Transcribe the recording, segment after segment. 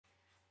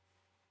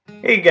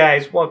Hey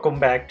guys, welcome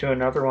back to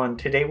another one.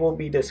 Today we'll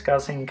be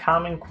discussing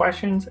common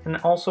questions and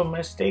also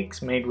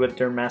mistakes made with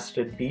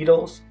dermestid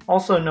beetles,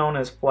 also known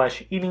as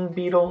flesh-eating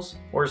beetles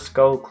or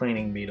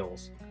skull-cleaning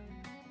beetles.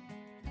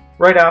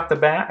 Right off the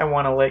bat, I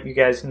want to let you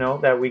guys know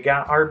that we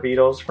got our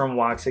beetles from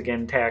Walks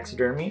Again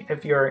Taxidermy.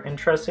 If you are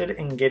interested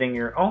in getting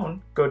your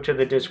own, go to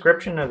the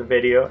description of the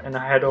video and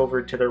head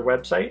over to their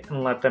website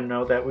and let them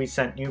know that we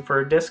sent you for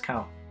a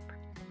discount.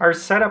 Our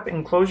setup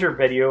enclosure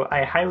video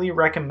I highly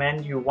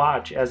recommend you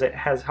watch, as it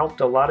has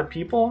helped a lot of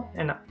people,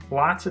 and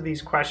lots of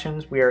these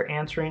questions we are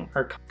answering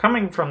are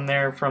coming from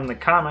the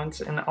comments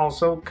and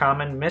also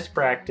common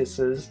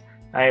mispractices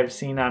I have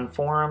seen on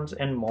forums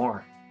and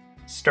more.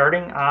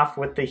 Starting off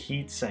with the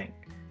heatsink.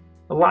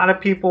 A lot of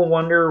people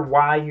wonder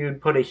why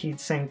you'd put a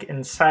heatsink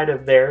inside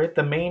of there.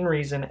 The main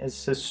reason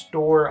is to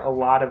store a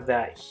lot of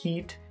that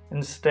heat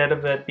instead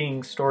of it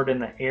being stored in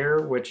the air,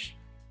 which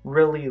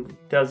really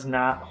does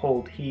not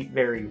hold heat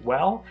very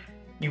well.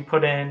 You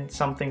put in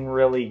something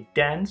really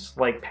dense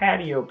like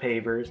patio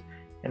pavers,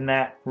 and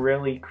that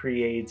really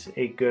creates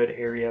a good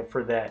area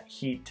for that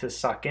heat to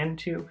suck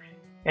into,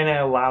 and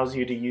it allows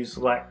you to use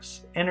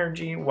less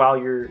energy while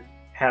you're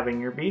having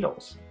your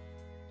beetles.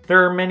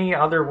 There are many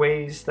other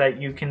ways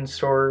that you can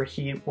store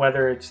heat,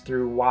 whether it's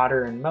through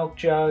water and milk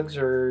jugs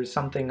or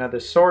something of the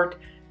sort.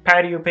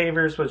 Patio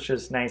pavers was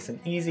just nice and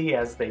easy,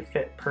 as they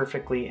fit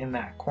perfectly in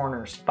that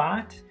corner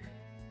spot,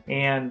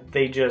 and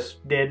they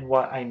just did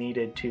what I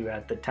needed to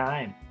at the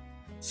time.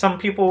 Some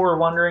people were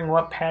wondering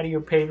what patio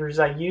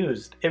pavers I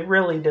used. It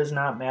really does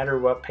not matter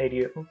what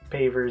patio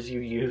pavers you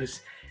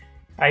use.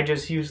 I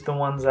just used the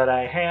ones that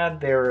I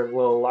had. They're a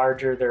little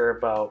larger. They're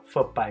about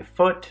foot by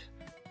foot,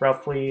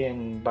 roughly,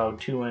 and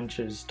about 2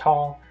 inches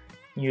tall.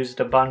 Used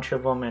a bunch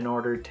of them in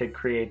order to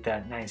create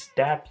that nice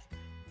depth.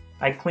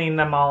 I cleaned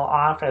them all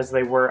off as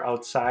they were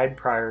outside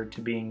prior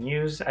to being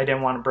used. I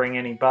didn't want to bring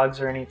any bugs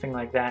or anything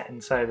like that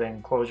inside the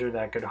enclosure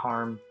that could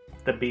harm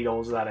the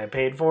beetles that I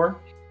paid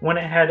for. Went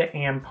ahead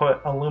and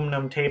put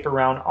aluminum tape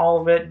around all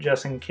of it,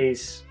 just in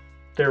case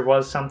there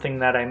was something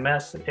that I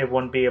missed, it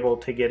wouldn't be able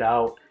to get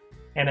out,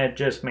 and it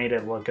just made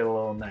it look a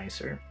little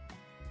nicer.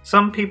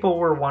 Some people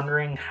were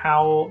wondering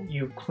how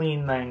you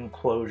clean the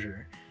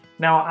enclosure.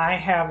 Now, I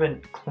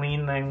haven't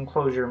cleaned the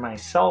enclosure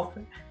myself,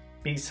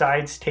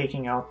 besides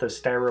taking out the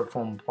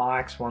styrofoam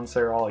blocks once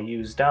they're all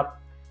used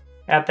up.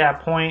 At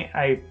that point,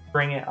 I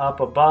bring it up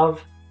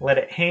above, let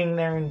it hang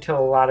there until a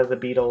lot of the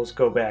beetles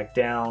go back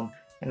down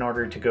in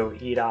order to go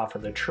eat off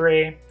of the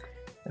tray,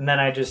 and then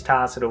I just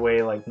toss it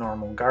away like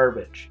normal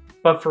garbage.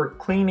 But for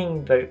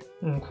cleaning the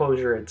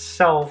enclosure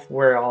itself,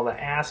 where all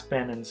the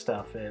aspen and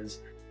stuff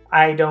is,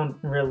 I don't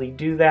really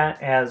do that,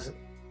 as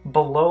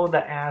below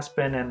the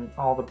aspen and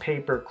all the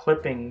paper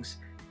clippings,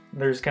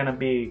 there's going to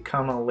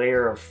become a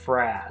layer of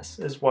frass,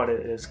 is what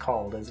it is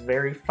called. It's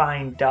very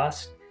fine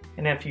dust,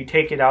 and if you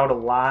take it out a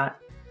lot,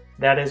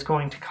 that is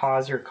going to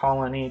cause your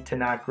colony to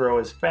not grow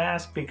as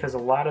fast, because a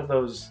lot of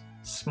those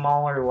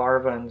smaller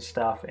larvae and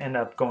stuff end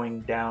up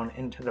going down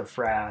into the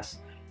frass.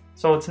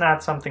 So it's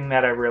not something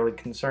that I really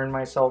concern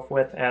myself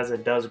with, as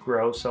it does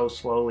grow so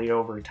slowly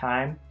over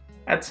time.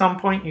 At some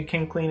point you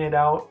can clean it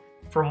out.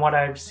 From what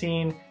I've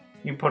seen,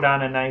 you put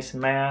on a nice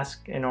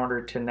mask in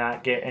order to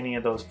not get any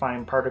of those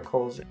fine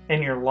particles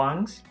in your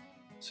lungs,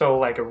 so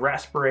like a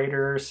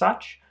respirator or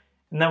such.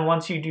 And then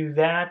once you do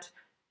that,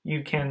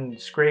 you can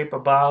scrape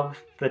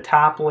above the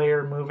top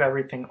layer, move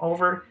everything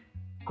over,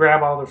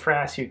 grab all the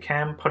frass you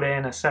can, put it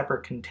in a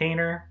separate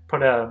container,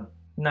 put a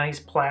nice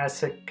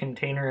plastic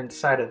container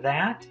inside of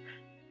that,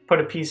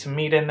 put a piece of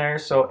meat in there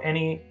so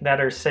any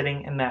that are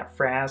sitting in that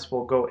frass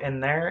will go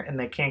in there and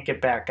they can't get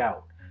back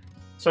out.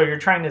 So you're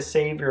trying to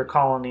save your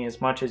colony as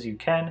much as you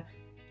can.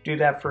 Do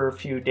that for a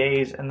few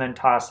days and then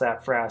toss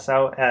that frass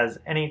out, as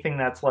anything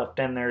that's left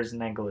in there is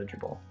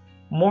negligible.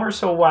 More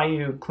so why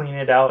you clean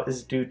it out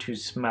is due to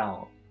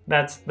smell.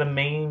 That's the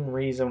main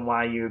reason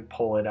why you'd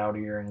pull it out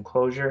of your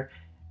enclosure,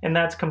 and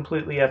that's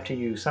completely up to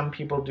you. Some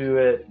people do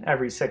it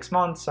every 6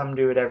 months, some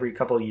do it every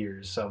couple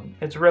years, so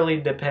it's really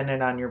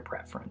dependent on your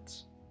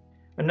preference.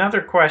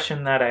 Another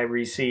question that I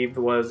received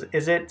was,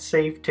 is it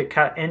safe to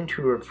cut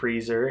into a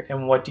freezer,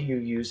 and what do you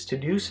use to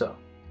do so?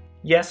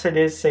 Yes, it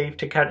is safe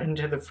to cut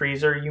into the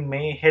freezer. You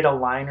may hit a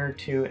line or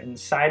two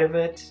inside of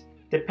it.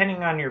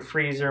 Depending on your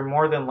freezer,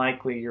 more than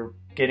likely you're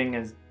getting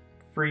a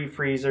free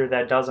freezer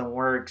that doesn't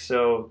work,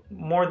 so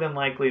more than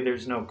likely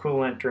there's no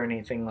coolant or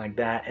anything like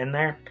that in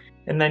there.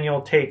 And then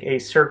you'll take a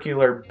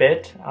circular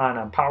bit on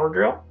a power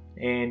drill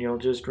and you'll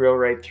just drill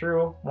right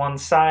through one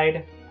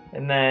side,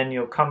 and then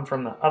you'll come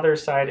from the other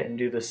side and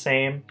do the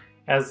same,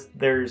 as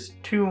there's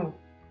two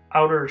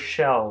outer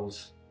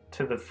shells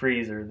to the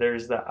freezer.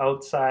 There's the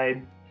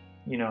outside,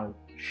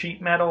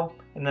 sheet metal,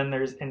 and then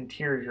there's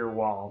interior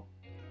wall.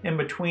 In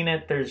between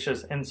it, there's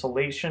just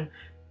insulation.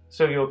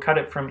 So you'll cut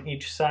it from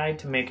each side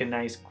to make a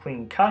nice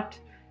clean cut,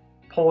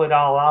 pull it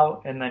all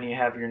out, and then you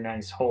have your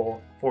nice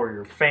hole for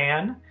your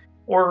fan,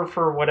 or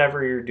for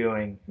whatever you're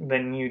doing.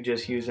 Then you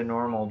just use a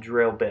normal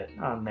drill bit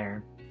on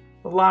there.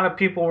 A lot of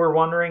people were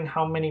wondering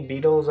how many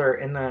beetles are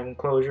in the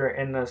enclosure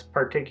in this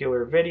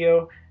particular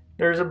video.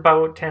 There's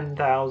about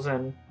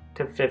 10,000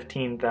 to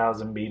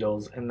 15,000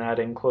 beetles in that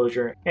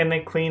enclosure, and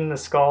they clean the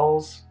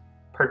skulls,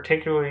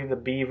 particularly the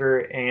beaver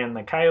and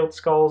the coyote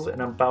skulls,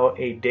 in about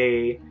a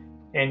day,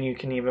 and you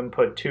can even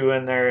put 2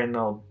 in there and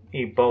they'll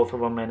eat both of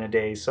them in a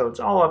day. So it's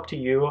all up to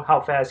you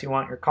how fast you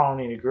want your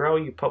colony to grow.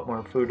 You put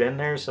more food in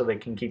there so they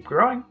can keep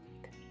growing,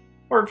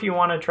 or if you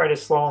want to try to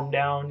slow them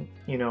down,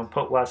 you know,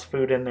 put less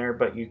food in there,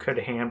 but you could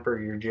hamper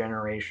your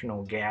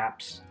generational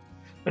gaps.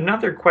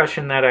 Another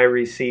question that I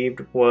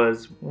received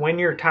was, when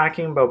you're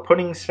talking about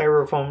putting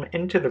styrofoam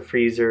into the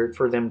freezer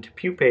for them to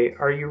pupate,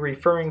 are you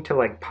referring to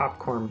like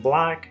popcorn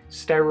block,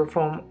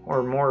 styrofoam,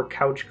 or more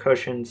couch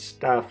cushion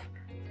stuff?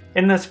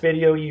 In this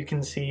video you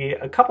can see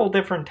a couple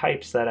different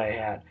types that I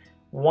had.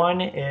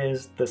 One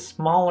is the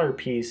smaller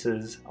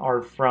pieces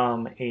are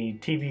from a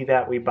TV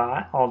that we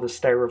bought, all the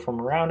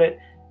styrofoam around it.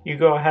 You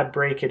go ahead,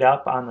 break it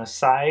up on the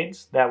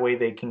sides, that way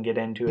they can get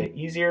into it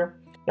easier.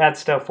 That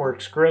stuff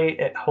works great,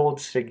 it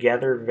holds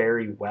together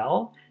very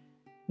well.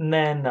 And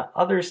then the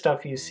other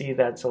stuff you see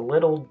that's a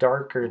little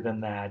darker than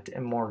that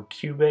and more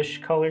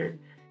cubish colored,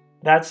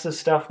 that's the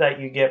stuff that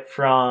you get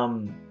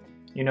from,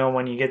 you know,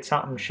 when you get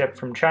something shipped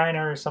from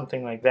China or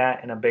something like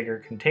that in a bigger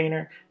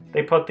container.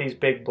 They put these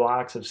big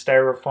blocks of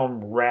styrofoam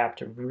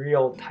wrapped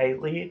real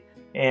tightly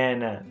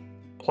in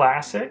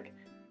plastic.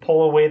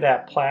 Pull away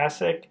that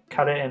plastic,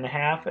 cut it in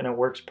half, and it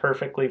works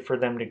perfectly for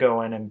them to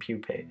go in and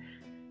pupate.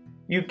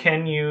 You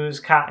can use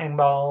cotton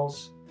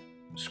balls,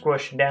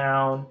 squished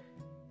down,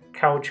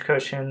 couch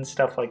cushions,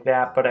 stuff like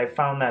that, but I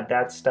found that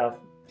that stuff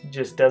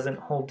just doesn't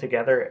hold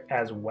together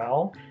as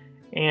well.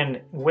 And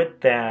with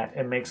that,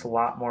 it makes a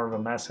lot more of a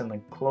mess in the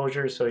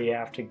enclosure, so you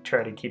have to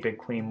try to keep it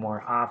clean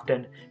more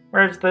often.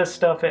 Whereas this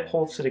stuff, it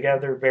holds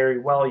together very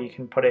well. You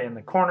can put it in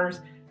the corners,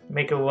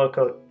 make it look,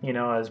 you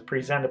know, as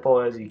presentable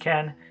as you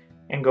can,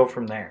 and go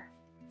from there.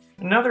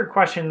 Another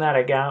question that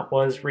I got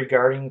was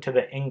regarding to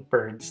the ink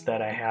birds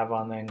that I have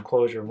on the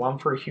enclosure. One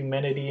for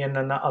humidity and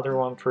then the other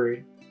one for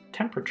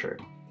temperature.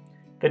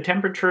 The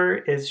temperature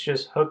is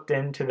just hooked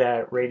into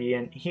that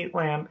radiant heat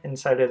lamp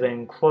inside of the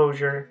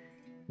enclosure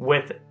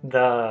with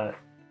the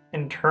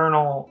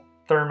internal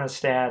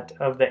thermostat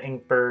of the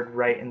ink bird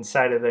right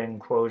inside of the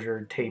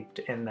enclosure taped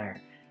in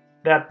there.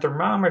 That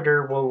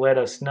thermometer will let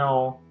us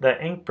know,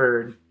 the ink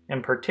bird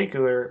in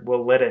particular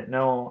will let it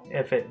know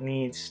if it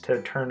needs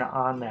to turn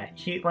on that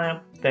heat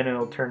lamp, then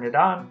it'll turn it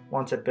on.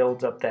 Once it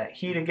builds up that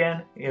heat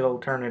again, it'll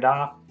turn it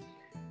off,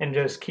 and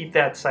just keep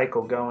that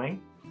cycle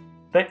going.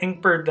 The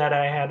ink bird that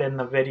I had in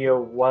the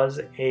video was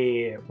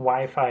a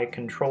Wi-Fi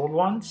controlled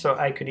one, so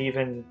I could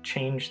even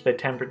change the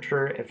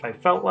temperature if I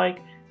felt like,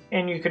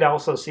 and you could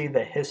also see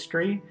the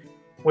history,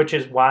 which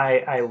is why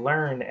I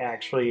learned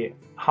actually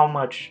how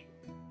much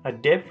a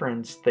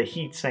difference the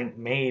heatsink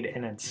made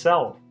in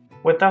itself.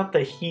 Without the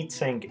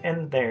heatsink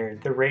in there,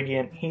 the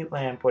radiant heat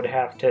lamp would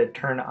have to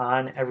turn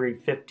on every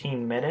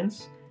 15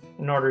 minutes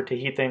in order to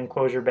heat the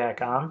enclosure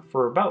back on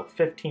for about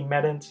 15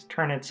 minutes,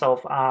 turn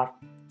itself off.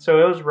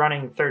 So it was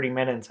running 30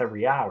 minutes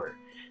every hour,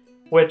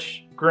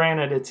 which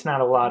granted it's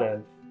not a lot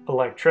of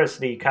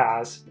electricity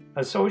costs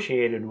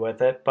associated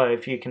with it, but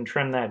if you can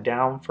trim that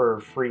down for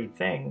a free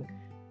thing.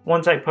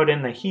 Once I put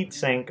in the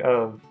heatsink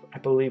of, I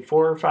believe,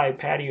 4 or 5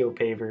 patio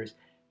pavers,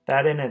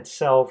 that in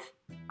itself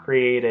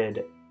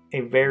created a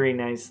very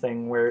nice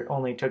thing where it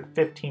only took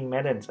 15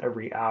 minutes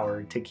every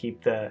hour to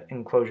keep the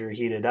enclosure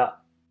heated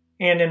up.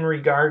 And in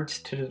regards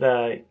to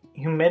the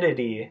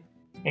humidity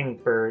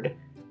ink bird,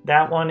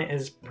 that one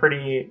is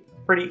pretty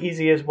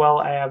easy as well.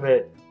 I have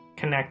it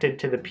connected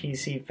to the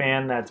PC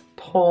fan that's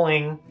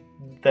pulling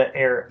the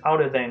air out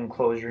of the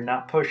enclosure,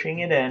 not pushing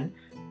it in.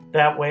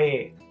 That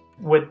way,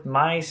 with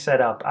my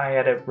setup, I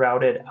had it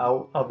routed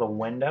out of a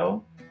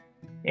window.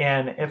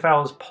 And if I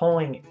was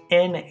pulling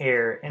in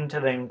air into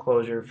the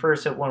enclosure,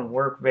 first it wouldn't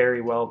work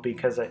very well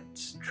because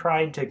it's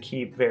tried to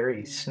keep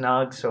very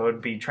snug, so it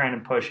would be trying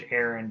to push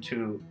air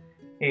into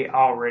a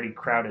already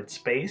crowded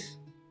space.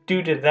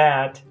 Due to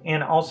that,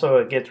 and also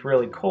it gets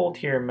really cold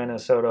here in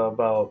Minnesota,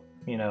 about,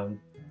 you know,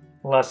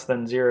 less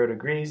than 0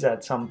 degrees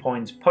at some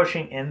points,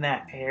 pushing in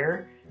that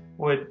air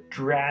would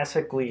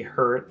drastically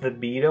hurt the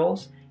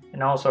beetles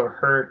and also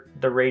hurt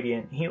the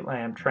radiant heat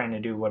lamp trying to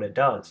do what it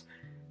does.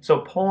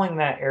 So pulling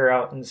that air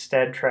out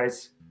instead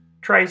tries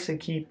to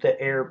keep the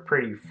air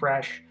pretty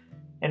fresh,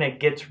 and it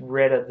gets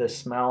rid of the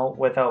smell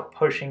without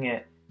pushing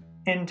it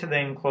into the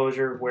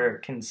enclosure where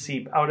it can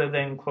seep out of the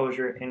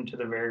enclosure into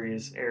the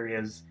various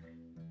areas.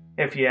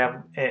 If you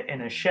have it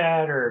in a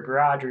shed or a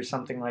garage or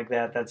something like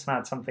that, that's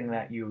not something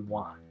that you would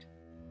want.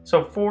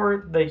 So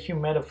for the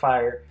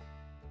humidifier,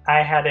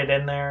 I had it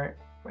in there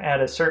at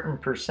a certain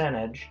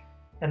percentage,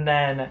 and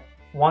then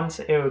once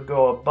it would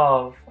go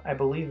above, I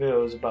believe it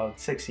was about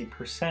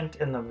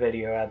 60% in the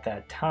video at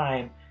that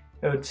time,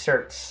 it would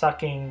start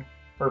sucking,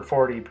 or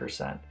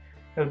 40%.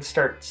 It would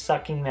start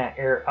sucking that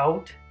air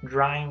out,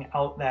 drying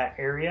out that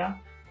area,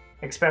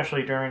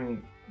 especially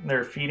during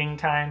their feeding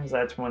times.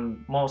 That's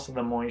when most of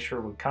the moisture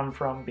would come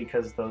from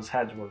because those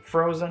heads were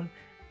frozen.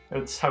 It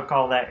would suck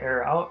all that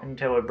air out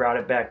until it brought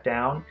it back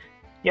down.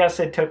 Yes,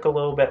 it took a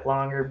little bit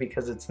longer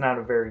because it's not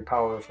a very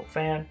powerful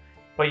fan,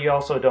 but you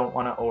also don't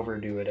want to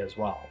overdo it as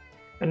well.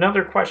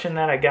 Another question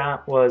that I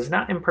got was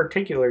not in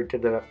particular to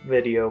the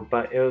video,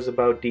 but it was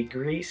about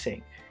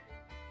degreasing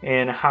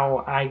and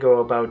how I go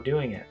about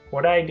doing it.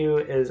 What I do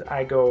is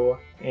I go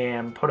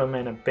and put them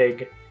in a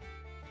big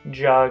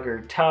jug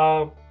or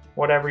tub,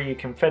 whatever you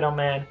can fit them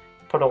in,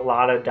 put a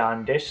lot of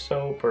Dawn dish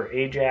soap or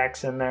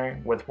Ajax in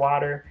there with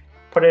water,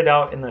 put it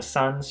out in the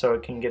sun so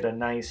it can get a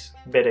nice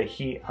bit of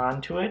heat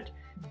onto it,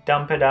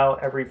 dump it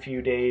out every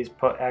few days,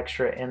 put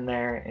extra in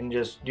there, and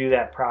just do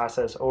that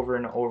process over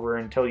and over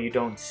until you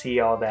don't see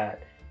all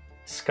that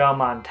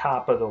scum on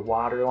top of the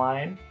water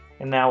line,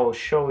 and that will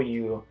show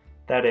you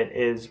that it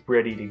is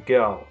ready to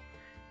go.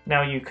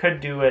 Now you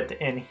could do it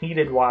in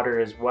heated water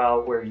as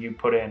well, where you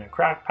put it in a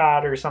crock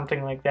pot or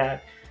something like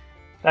that.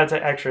 That's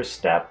an extra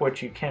step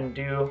which you can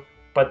do,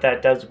 but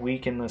that does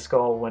weaken the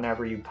skull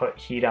whenever you put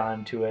heat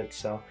onto it,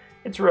 so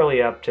it's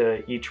really up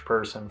to each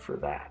person for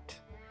that.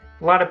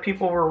 A lot of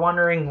people were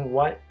wondering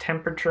what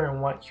temperature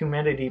and what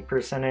humidity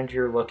percentage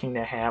you're looking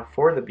to have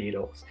for the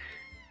beetles.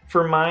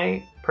 For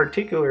my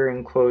particular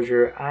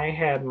enclosure, I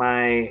had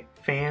my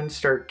fan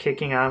start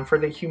kicking on for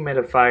the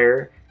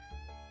humidifier,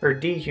 or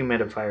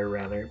dehumidifier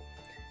rather,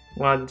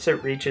 once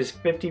it reaches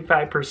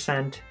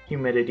 55%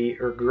 humidity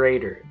or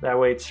greater. That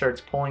way it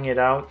starts pulling it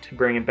out to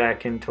bring it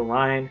back into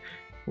line.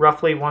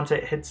 Roughly once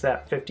it hits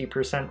that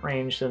 50%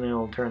 range, then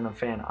it'll turn the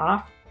fan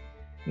off.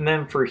 And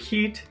then for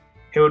heat,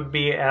 it would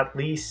be at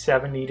least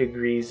 70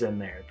 degrees in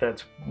there.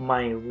 That's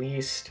my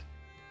least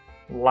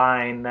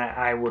line that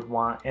I would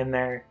want in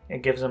there.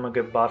 It gives them a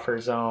good buffer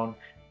zone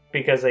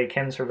because they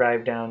can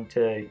survive down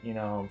to,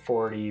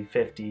 40,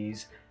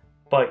 50s,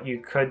 but you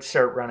could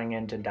start running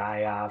into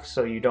die-off,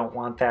 so you don't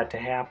want that to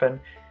happen.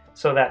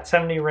 So that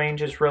 70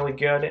 range is really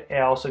good.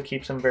 It also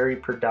keeps them very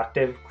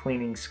productive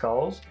cleaning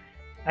skulls.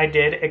 I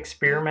did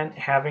experiment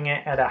having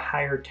it at a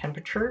higher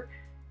temperature,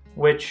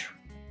 which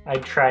I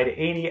tried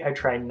 80, I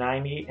tried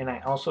 90, and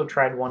I also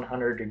tried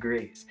 100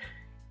 degrees.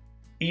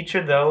 Each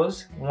of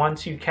those,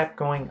 once you kept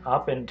going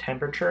up in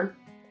temperature,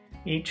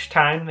 each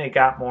time they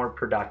got more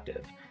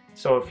productive.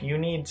 So if you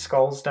need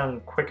skulls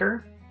done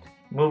quicker,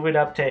 move it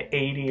up to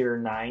 80 or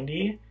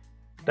 90.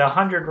 The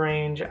 100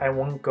 range, I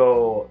won't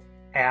go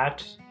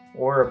at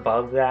or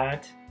above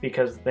that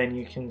because then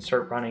you can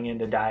start running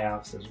into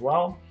die-offs as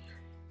well.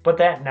 But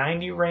that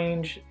 90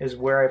 range is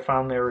where I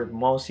found they were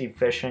most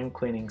efficient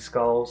cleaning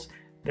skulls.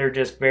 They're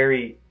just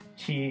very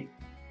heat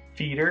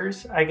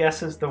feeders, I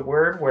guess is the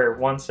word, where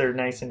once they're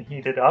nice and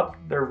heated up,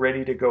 they're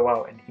ready to go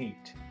out and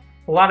eat.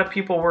 A lot of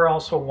people were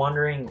also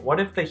wondering, what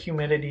if the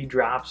humidity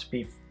drops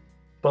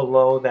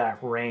below that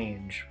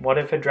range? What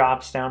if it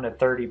drops down to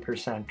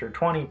 30% or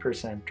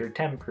 20% or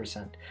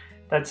 10%?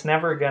 That's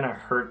never going to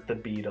hurt the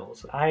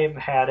beetles. I've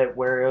had it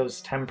where it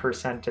was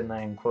 10% in the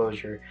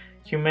enclosure.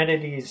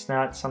 Humidity is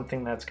not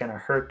something that's going to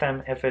hurt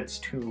them if it's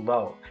too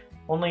low.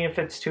 Only if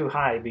it's too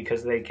high,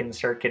 because they can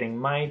start getting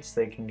mites,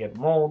 they can get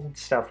mold,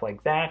 stuff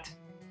like that.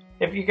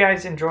 If you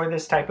guys enjoy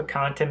this type of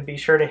content, be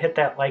sure to hit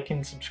that like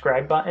and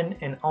subscribe button,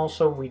 and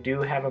also we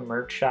do have a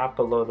merch shop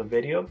below the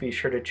video. Be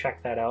sure to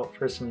check that out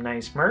for some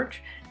nice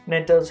merch, and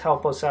it does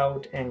help us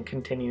out and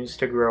continues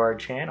to grow our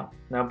channel.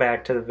 Now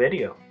back to the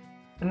video.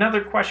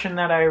 Another question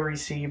that I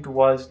received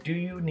was, do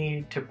you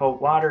need to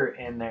put water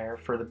in there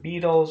for the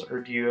beetles, or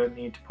do you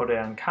need to put it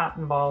on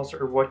cotton balls,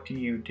 or what do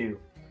you do?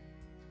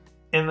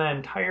 In the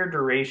entire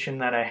duration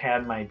that I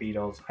had my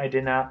beetles, I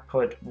did not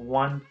put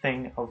one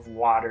thing of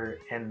water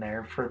in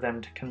there for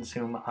them to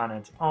consume on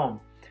its own.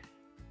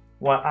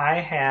 What I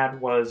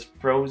had was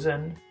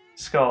frozen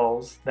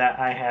skulls that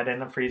I had in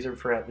the freezer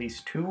for at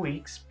least 2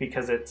 weeks,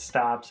 because it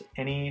stops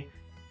any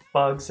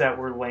bugs that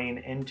were laying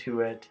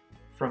into it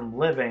from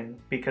living,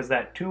 because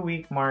that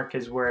 2-week mark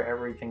is where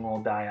everything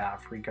will die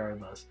off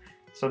regardless.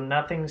 So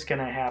nothing's going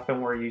to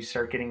happen where you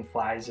start getting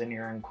flies in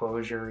your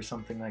enclosure or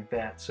something like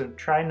that. So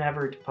try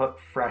never to put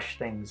fresh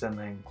things in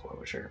the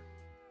enclosure.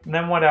 And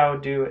then what I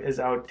would do is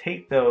I would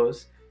take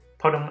those,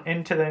 put them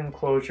into the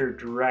enclosure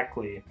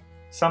directly.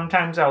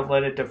 Sometimes I would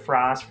let it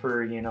defrost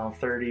for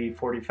 30,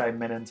 45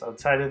 minutes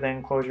outside of the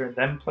enclosure,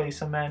 then place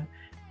them in.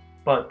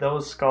 But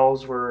those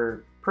skulls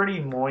were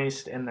pretty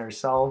moist in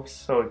themselves,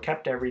 so it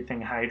kept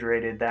everything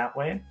hydrated that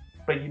way.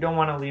 But you don't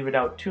want to leave it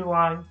out too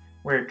long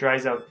where it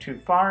dries out too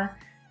far.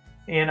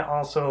 And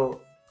also,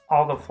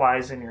 all the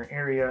flies in your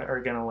area are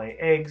going to lay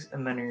eggs,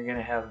 and then you're going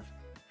to have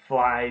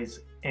flies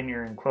in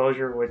your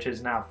enclosure, which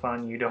is not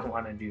fun. You don't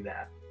want to do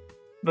that.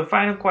 The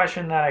final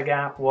question that I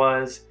got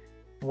was,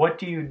 what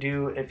do you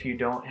do if you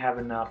don't have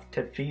enough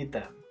to feed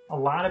them? A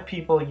lot of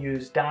people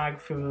use dog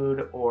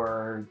food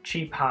or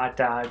cheap hot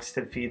dogs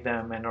to feed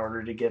them in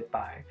order to get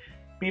by.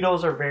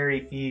 Beetles are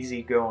very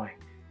easygoing.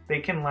 They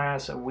can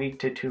last a week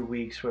to 2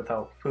 weeks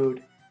without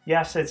food.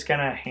 Yes, it's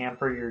going to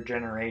hamper your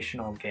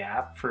generational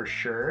gap for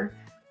sure,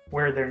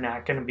 where they're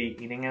not going to be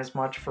eating as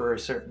much for a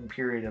certain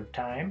period of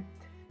time.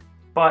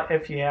 But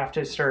if you have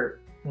to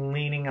start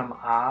leaning them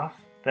off,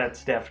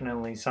 that's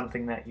definitely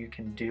something that you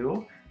can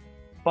do.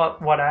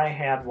 But what I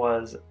had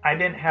was, I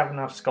didn't have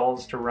enough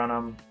skulls to run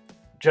them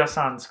just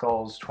on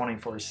skulls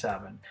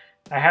 24/7.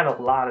 I had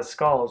a lot of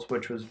skulls,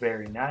 which was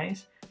very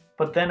nice,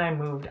 but then I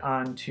moved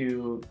on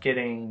to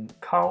getting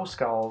cow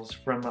skulls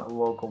from a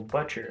local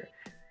butcher.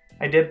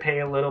 I did pay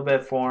a little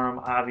bit for them,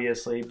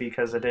 obviously,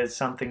 because it is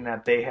something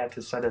that they had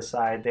to set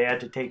aside. They had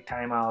to take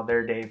time out of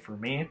their day for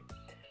me.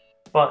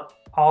 But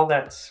all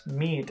that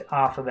meat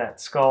off of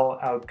that skull,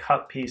 I would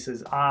cut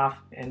pieces off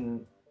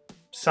in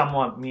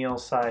somewhat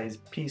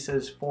meal-sized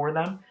pieces for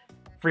them,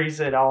 freeze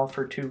it all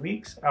for 2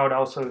 weeks. I would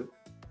also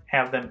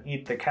have them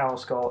eat the cow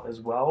skull as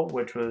well,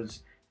 which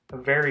was a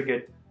very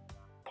good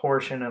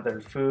portion of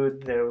their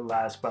food. They would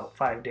last about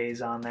 5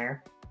 days on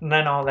there. And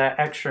then all that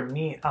extra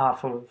meat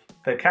off of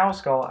the cow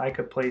skull I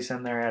could place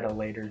in there at a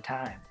later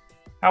time.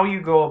 How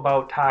you go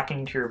about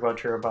talking to your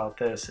butcher about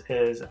this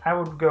is I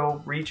would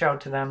go reach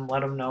out to them,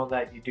 let them know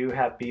that you do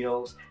have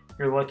beetles.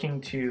 You're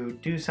looking to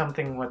do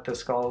something with the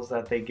skulls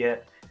that they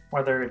get,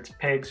 whether it's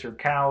pigs or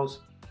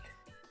cows,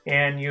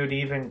 and you'd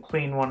even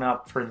clean one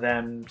up for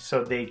them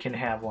so they can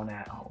have one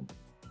at home.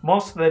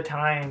 Most of the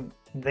time,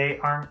 they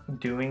aren't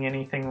doing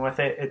anything with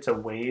it. It's a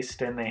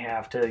waste and they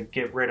have to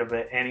get rid of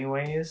it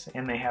anyways,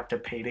 and they have to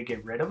pay to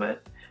get rid of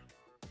it.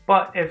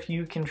 But if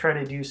you can try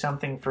to do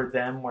something for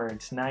them where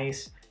it's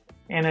nice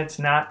and it's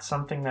not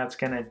something that's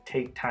going to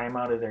take time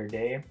out of their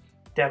day,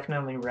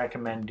 definitely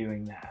recommend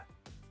doing that.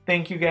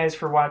 Thank you guys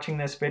for watching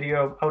this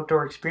video of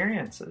outdoor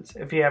experiences.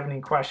 If you have any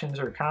questions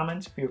or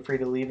comments, feel free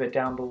to leave it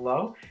down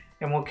below,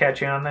 and we'll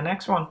catch you on the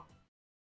next one.